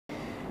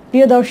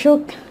প্রিয় দর্শক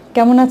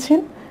কেমন আছেন?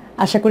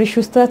 আশা করি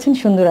সুস্থ আছেন,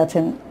 সুন্দর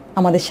আছেন,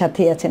 আমাদের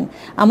সাথেই আছেন।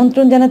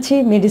 আমন্ত্রণ জানাচ্ছি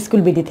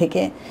MedSchool BD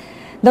থেকে।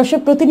 দর্শক,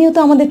 প্রতিনিয়ত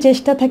আমাদের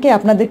চেষ্টা থাকে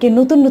আপনাদেরকে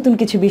নতুন নতুন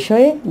কিছু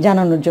বিষয়ে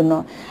জানানোর জন্য।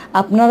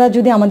 আপনারা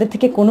যদি আমাদের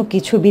থেকে কোনো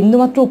কিছু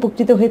বিন্দুমাত্র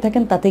উপকৃত হয়ে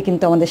থাকেন তাতেই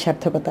কিন্তু আমাদের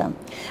সার্থকতা।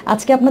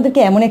 আজকে আপনাদেরকে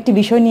এমন একটি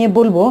বিষয় নিয়ে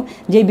বলবো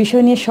যে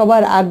বিষয় নিয়ে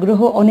সবার আগ্রহ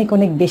অনেক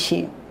অনেক বেশি।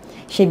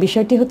 সেই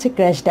বিষয়টি হচ্ছে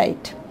ক্র্যাশ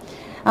ডায়েট।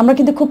 আমরা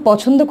কিন্তু খুব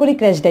পছন্দ করি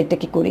ক্র্যাশ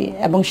ডায়েটটাকে করি,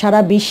 এবং সারা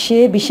বিশ্বে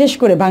বিশেষ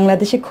করে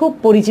বাংলাদেশে খুব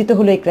পরিচিত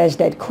হলো এই ক্র্যাশ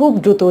ডায়েট। খুব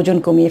দ্রুত ওজন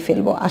কমিয়ে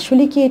ফেলবো।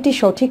 আসলে কি এটি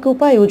সঠিক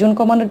উপায় ওজন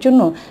কমানোর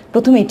জন্য?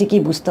 প্রথমে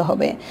এটিকেই বুঝতে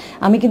হবে।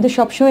 আমি কিন্তু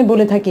সবসময়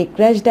বলে থাকি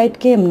ক্র্যাশ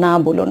ডায়েটকে না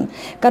বলুন,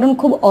 কারণ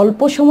খুব অল্প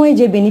সময়ে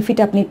যে বেনিফিট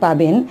আপনি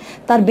পাবেন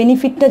তার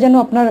বেনিফিটটা যেন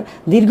আপনার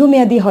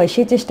দীর্ঘমেয়াদী হয়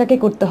সেই চেষ্টাকে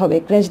করতে হবে।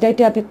 ক্র্যাশ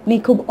ডায়েটে আপনি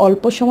খুব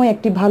অল্প সময়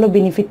একটি ভালো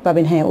বেনিফিট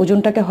পাবেন, হ্যাঁ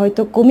ওজনটাকে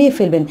হয়তো কমিয়ে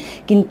ফেলবেন,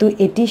 কিন্তু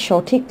এটি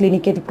সঠিক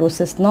ক্লিনিক্যাল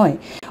প্রসেস নয়।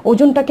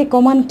 ওজনটাকে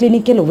কমান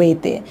ক্লিনিক্যাল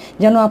ওয়েতে,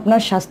 যেন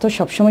আপনার স্বাস্থ্য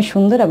সবসময়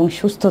সুন্দর এবং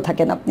সুস্থ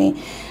থাকেন।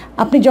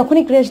 আপনি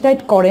যখনই ক্র্যাশ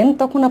ডায়েট করেন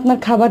তখন আপনার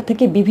খাবার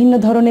থেকে বিভিন্ন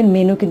ধরনের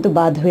মেনু কিন্তু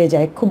বাদ হয়ে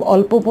যায়। খুব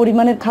অল্প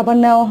পরিমাণের খাবার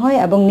নেওয়া হয়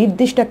এবং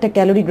নির্দিষ্ট একটা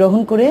ক্যালোরি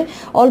গ্রহণ করে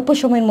অল্প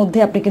সময়ের মধ্যে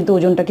আপনি কিন্তু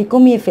ওজনটাকে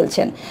কমিয়ে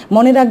ফেলছেন।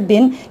 মনে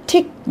রাখবেন,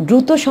 ঠিক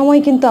দ্রুত সময়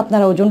কিন্তু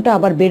আপনার ওজনটা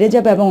আবার বেড়ে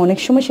যাবে এবং অনেক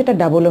সময় সেটা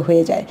ডাবলও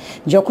হয়ে যায়।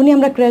 যখনই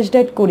আমরা ক্র্যাশ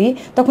ডায়েট করি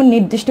তখন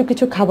নির্দিষ্ট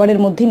কিছু খাবারের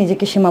মধ্যে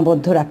নিজেকে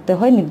সীমাবদ্ধ রাখতে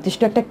হয়,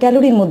 নির্দিষ্ট একটা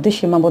ক্যালোরির মধ্যে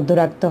সীমাবদ্ধ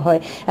রাখতে হয়,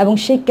 এবং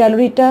সেই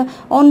ক্যালোরিটা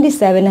অনলি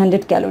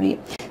 700 ক্যালোরি।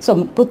 সো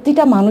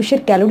প্রতিটা মানুষের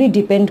ক্যালোরি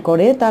ডিপেন্ড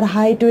করে তার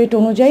হাইট ওয়েট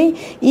অনুযায়ী,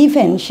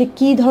 ইভেন সে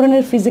কী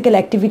ধরনের ফিজিক্যাল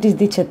অ্যাক্টিভিটিস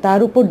দিচ্ছে তার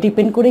উপর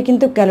ডিপেন্ড করে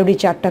কিন্তু ক্যালোরি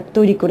চার্টটা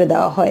তৈরি করে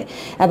দেওয়া হয়।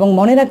 এবং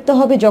মনে রাখতে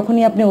হবে,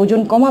 যখনই আপনি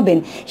ওজন কমাবেন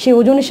সেই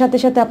ওজনের সাথে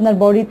সাথে আপনার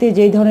বডিতে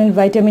যেই ধরনের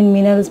ভাইটামিন,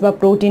 মিনারেলস বা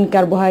প্রোটিন,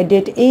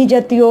 কার্বোহাইড্রেট এই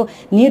জাতীয়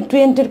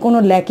নিউট্রিয়েন্টের কোনো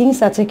ল্যাকিংস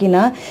আছে কি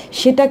না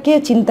সেটাকে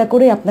চিন্তা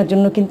করে আপনার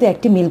জন্য কিন্তু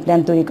একটি মিল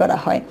প্ল্যান তৈরি করা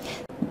হয়।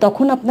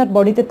 তখন আপনার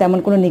বডিতে তেমন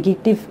কোনো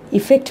নেগেটিভ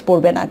ইফেক্ট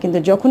পড়বে না। কিন্তু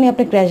যখনই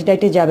আপনি ক্র্যাশ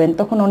ডায়েটে যাবেন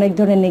তখন অনেক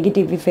ধরনের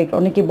নেগেটিভ ইফেক্ট।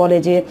 অনেকে বলে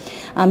যে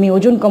আমি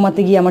ওজন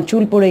কমাতে গিয়ে আমার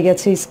চুল পড়ে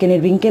গেছে,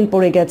 স্কিনের রিঙ্কেল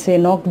পড়ে গেছে,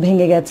 নখ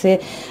ভেঙে গেছে,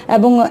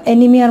 এবং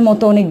অ্যানিমিয়ার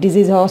মতো অনেক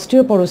ডিজিজ হয়,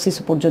 অস্টিওপরোসিস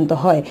পর্যন্ত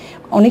হয়।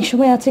 অনেক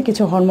সময় আছে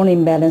কিছু হরমোন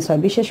ইমব্যালেন্স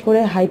হয়, বিশেষ করে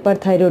হাইপার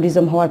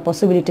থাইরয়েডিজম হওয়ার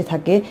পসিবিলিটি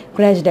থাকে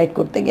ক্র্যাশ ডায়েট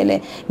করতে গেলে,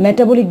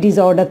 মেটাবলিক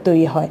ডিসঅর্ডার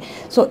তৈরি হয়।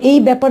 সো এই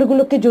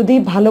ব্যাপারগুলোকে যদি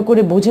ভালো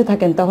করে বুঝে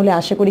থাকেন তাহলে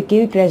আশা করি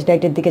কেউই ক্র্যাশ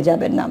ডায়েটের দিকে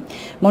যাবেন না।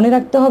 মনে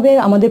রাখতে হবে,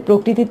 আমাদের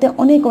প্রকৃতিতে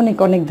অনেক অনেক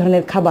অনেক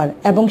ধরনের খাবার,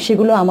 এবং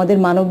সেগুলো আমাদের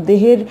মানব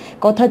দেহের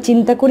কথা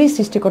চিন্তা করেই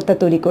সৃষ্টিকর্তা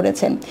তৈরি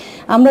করেছেন।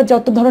 আমরা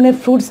যত ধরনের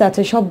ফ্রুটস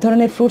আছে সব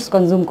ধরনের ফ্রুটস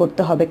কনজিউম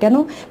করতে হবে। কেন?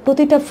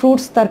 প্রতিটা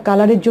ফ্রুটস তার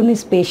কালারের জন্য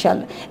স্পেশাল,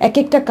 এক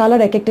একটা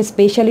কালার এক একটা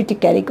স্পেশালিটি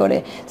ক্যারি করে।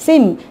 সেম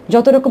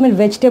যত রকমের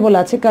ভেজিটেবল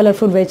আছে,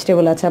 কালারফুল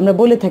ভেজিটেবল আছে, আমরা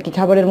বলে থাকি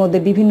খাবারের মধ্যে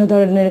বিভিন্ন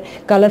ধরনের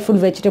কালারফুল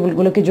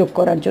ভেজিটেবলগুলোকে যোগ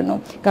করার জন্য,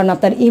 কারণ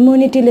আপনার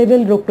ইমিউনিটি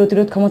লেভেল, রোগ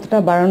প্রতিরোধ ক্ষমতাটা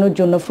বাড়ানোর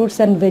জন্য ফ্রুটস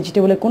অ্যান্ড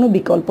ভেজিটেবলের কোনো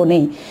বিকল্প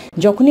নেই।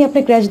 যখনই আপনি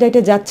ক্র্যাশ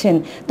ডায়েটে যাচ্ছেন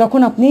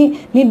তখন আপনি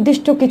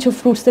নির্দিষ্ট কিছু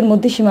ফ্রুটসের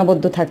মধ্যে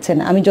সীমাবদ্ধ থাকছেন।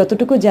 আমি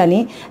যতটুকু জানি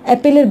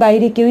অ্যাপেলের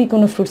বাইরে কেউই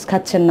কোনো ফ্রুটস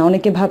খাচ্ছেন না।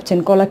 অনেকে ভাবছেন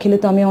কলা খেলে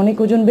তো আমি অনেক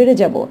ওজন বেড়ে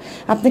যাব।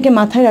 আপনাকে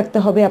মাথায় রাখতে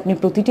হবে, আপনি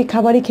প্রতিটি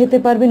খাবারই খেতে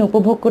পারবেন,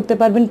 উপভোগ করতে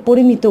পারবেন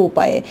পরিমিত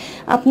উপায়ে।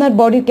 আপনার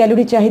বডির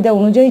ক্যালোরি চাহিদা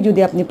অনুযায়ী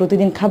যদি আপনি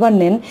প্রতিদিন খাবার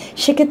নেন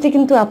সেক্ষেত্রে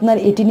কিন্তু আপনার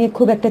এটি নিয়ে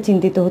খুব একটা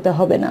চিন্তিত হতে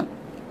হবে না।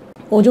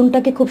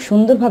 ওজনটাকে খুব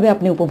সুন্দরভাবে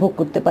আপনি উপভোগ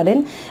করতে পারেন,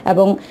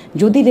 এবং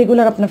যদি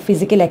রেগুলার আপনার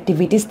ফিজিক্যাল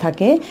অ্যাক্টিভিটিস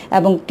থাকে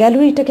এবং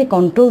ক্যালোরিটাকে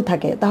কন্ট্রোল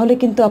থাকে তাহলে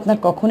কিন্তু আপনার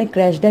কখনোই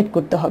ক্র্যাশ ডায়েট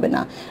করতে হবে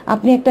না।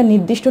 আপনি একটা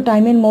নির্দিষ্ট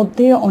টাইমের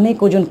মধ্যে অনেক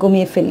ওজন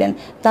কমিয়ে ফেললেন,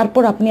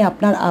 তারপর আপনি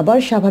আপনার আবার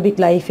স্বাভাবিক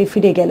লাইফে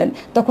ফিরে গেলেন,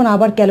 তখন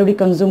আবার ক্যালোরি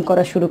কনজিউম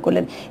করা শুরু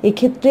করলেন।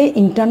 এক্ষেত্রে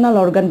ইন্টারনাল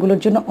অর্গানগুলোর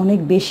জন্য অনেক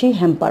বেশি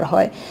হ্যাম্পার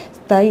হয়।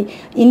 তাই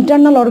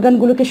ইন্টারনাল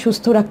অর্গানগুলোকে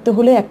সুস্থ রাখতে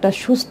হলে একটা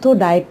সুস্থ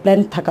ডায়েট প্ল্যান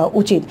থাকা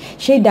উচিত।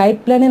 সেই ডায়েট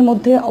প্ল্যানের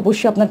মধ্যে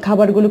অবশ্যই আপনার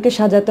খাবারগুলোকে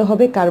সাজাতে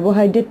হবে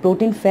কার্বোহাইড্রেট,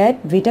 প্রোটিন, ফ্যাট,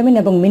 ভিটামিন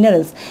এবং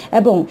মিনারেলস,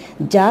 এবং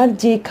যার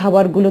যে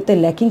খাবারগুলোতে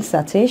ল্যাকিংস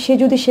আছে সে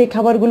যদি সেই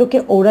খাবারগুলোকে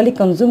ওরালি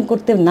কনজিউম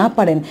করতে না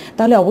পারেন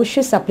তাহলে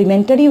অবশ্যই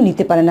সাপ্লিমেন্টারিও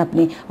নিতে পারেন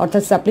আপনি,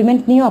 অর্থাৎ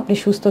সাপ্লিমেন্ট নিয়েও আপনি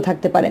সুস্থ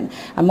থাকতে পারেন।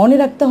 আর মনে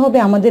রাখতে হবে,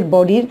 আমাদের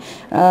বডির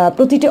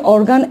প্রতিটি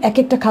অর্গান এক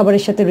একটা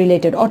খাবারের সাথে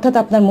রিলেটেড, অর্থাৎ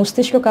আপনার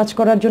মস্তিষ্ক কাজ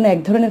করার জন্য এক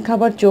ধরনের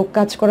খাবার, চোখ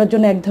কাজ করার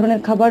জন্য এক ধরনের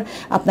খাবার,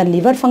 আপনার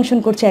লিভার ফাংশন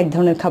করছে এক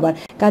ধরনের খাবার।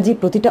 কাজেই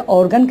প্রতিটা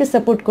অর্গানকে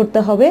সাপোর্ট করতে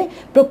হবে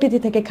প্রকৃতি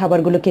থেকে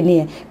খাবারগুলোকে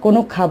নিয়ে। কোনো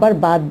খাবার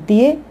বাদ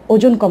দিয়ে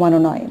ওজন কমানো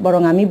নয়,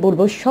 বরং আমি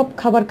বলবো সব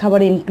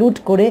খাবারে ইনক্লুড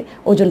করে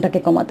ওজনটাকে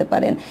কমাতে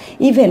পারেন।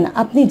 ইভেন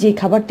আপনি যে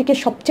খাবারটিকে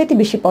সবচেয়ে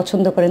বেশি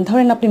পছন্দ করেন,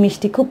 ধরেন আপনি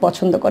মিষ্টি খুব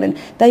পছন্দ করেন,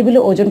 তাই বলে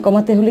ওজন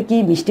কমাতে হলে কি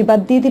মিষ্টি বাদ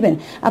দিয়ে দিবেন?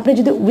 আপনি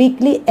যদি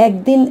উইকলি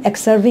একদিন এক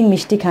সার্ভিং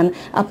মিষ্টি খান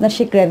আপনার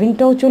সেই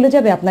ক্র্যাভিংটাও চলে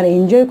যাবে, আপনার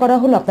এনজয় করা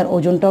হলো, আপনার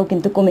ওজনটাও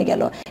কিন্তু কমে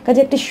গেল। কাজে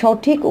একটি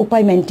সঠিক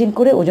উপায় মেনটেন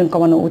করে ওজন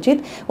কমানো উচিত।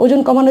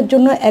 ওজন কমানোর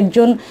জন্য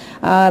একজন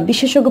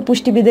বিশেষজ্ঞ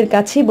পুষ্টিবিদের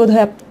কাছেই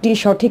বোধহয় একটি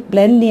সঠিক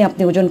প্ল্যান নিয়ে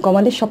আপনি ওজন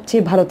কমালে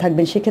সবচেয়ে ভালো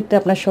থাকবেন। সেক্ষেত্রে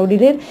আপনার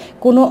শরীরের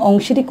কোনো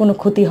অংশেরই কোনো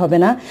ক্ষতি হবে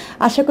না।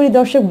 আশা করি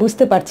দর্শক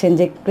বুঝতে পারছেন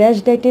যে ক্র্যাশ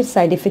ডায়েটের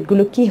সাইড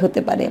এফেক্টগুলো কী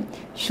হতে পারে।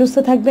 সুস্থ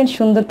থাকবেন,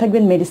 সুন্দর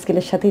থাকবেন,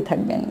 মেডিস্কেলের সাথেই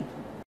থাকবেন।